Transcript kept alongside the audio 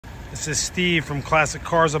This is Steve from Classic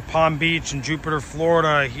Cars of Palm Beach in Jupiter,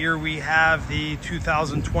 Florida. Here we have the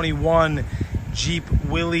 2021 Jeep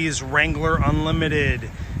Willys Wrangler Unlimited.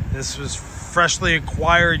 This was freshly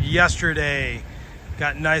acquired yesterday.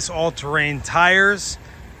 Got nice all-terrain tires.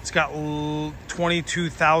 It's got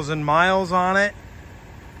 22,000 miles on it.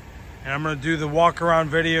 And I'm gonna do the walk-around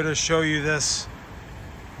video to show you this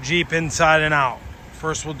Jeep inside and out.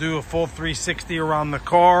 First, we'll do a full 360 around the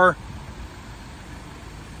car,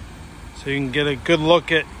 so you can get a good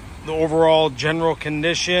look at the overall general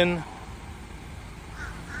condition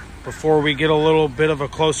before we get a little bit of a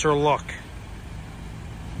closer look.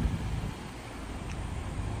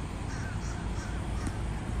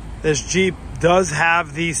 This Jeep does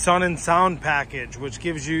have the Sun and Sound package, which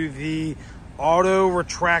gives you the auto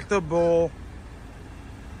retractable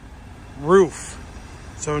roof.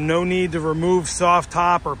 So no need to remove soft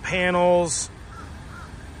top or panels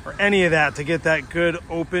or any of that to get that good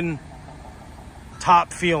open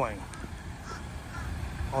top feeling.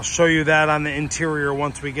 I'll show you that on the interior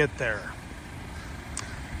once we get there.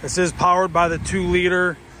 This is powered by the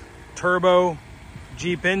 2-liter turbo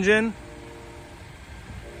Jeep engine.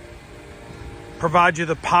 Provides you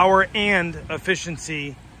the power and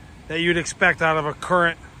efficiency that you'd expect out of a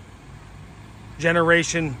current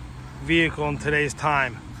generation vehicle in today's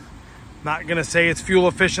time. Not gonna say it's fuel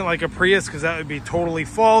efficient like a Prius, because that would be totally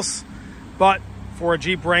false, but for a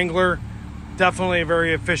Jeep Wrangler, definitely a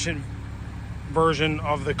very efficient version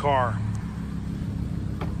of the car.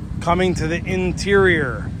 Coming to the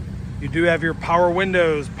interior, you do have your power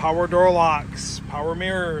windows, power door locks, power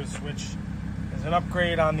mirrors, which is an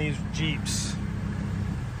upgrade on these Jeeps.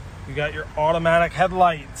 You got your automatic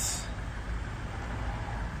headlights,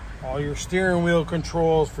 all your steering wheel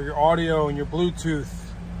controls for your audio and your Bluetooth.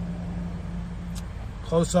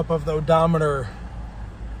 Close-up of the odometer.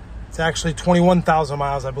 It's actually 21,000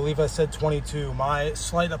 miles. I believe I said 22. My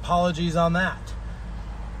slight apologies on that.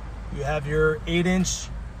 You have your 8-inch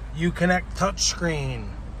Uconnect touchscreen.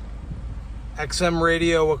 XM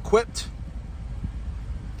radio equipped.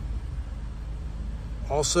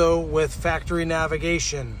 Also with factory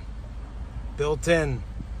navigation built in.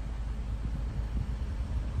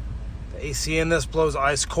 The AC in this blows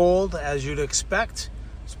ice cold, as you'd expect,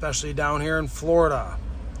 especially down here in Florida.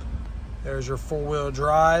 There's your 4-wheel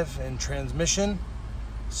drive and transmission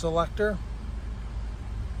selector.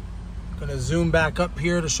 Gonna zoom back up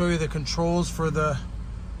here to show you the controls for the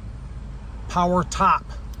power top.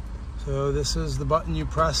 So this is the button you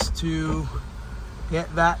press to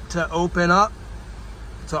get that to open up.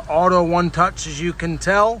 It's an auto one touch, as you can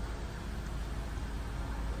tell.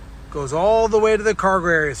 Goes all the way to the cargo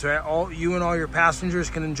area, so you and all your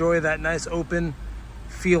passengers can enjoy that nice open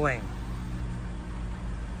feeling.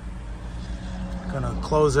 Gonna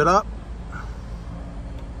close it up.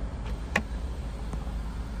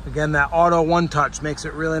 Again, that auto one touch makes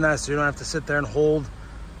it really nice, so you don't have to sit there and hold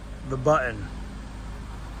the button.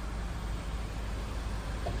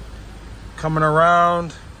 Coming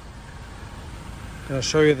around, gonna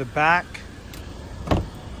show you the back.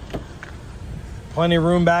 Plenty of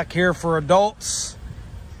room back here for adults.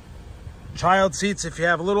 Child seats if you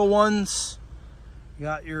have little ones. You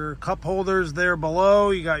got your cup holders there below.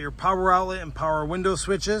 You got your power outlet and power window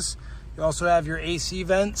switches. You also have your AC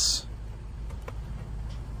vents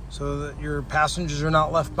so that your passengers are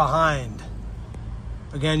not left behind.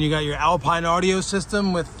 Again, you got your Alpine audio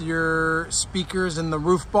system with your speakers in the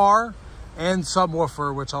roof bar and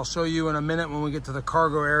subwoofer, which I'll show you in a minute when we get to the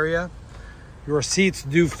cargo area. Your seats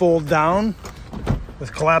do fold down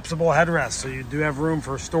with collapsible headrests, so you do have room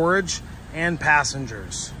for storage and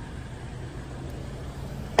passengers.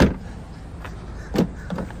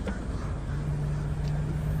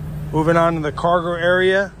 Moving on to the cargo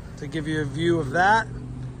area to give you a view of that.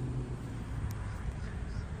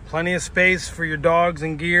 Plenty of space for your dogs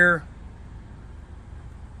and gear.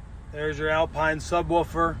 There's your Alpine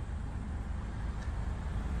subwoofer.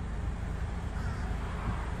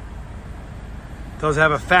 Does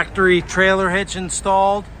have a factory trailer hitch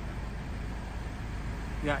installed.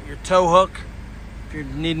 You got your tow hook if you're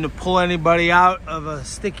needing to pull anybody out of a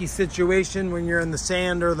sticky situation when you're in the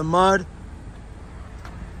sand or the mud.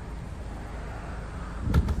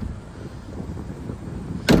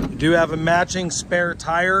 You do have a matching spare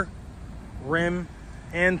tire, rim,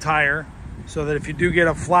 and tire, so that if you do get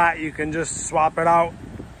a flat, you can just swap it out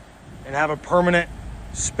and have a permanent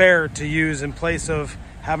spare to use in place of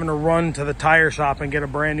having to run to the tire shop and get a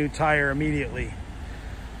brand new tire immediately.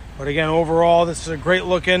 But again, overall, this is a great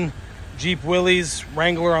looking Jeep Willys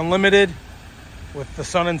Wrangler Unlimited with the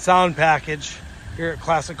Sun and Sound package here at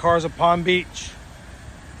Classic Cars of Palm Beach.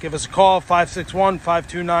 give us a call,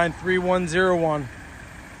 561-529-3101.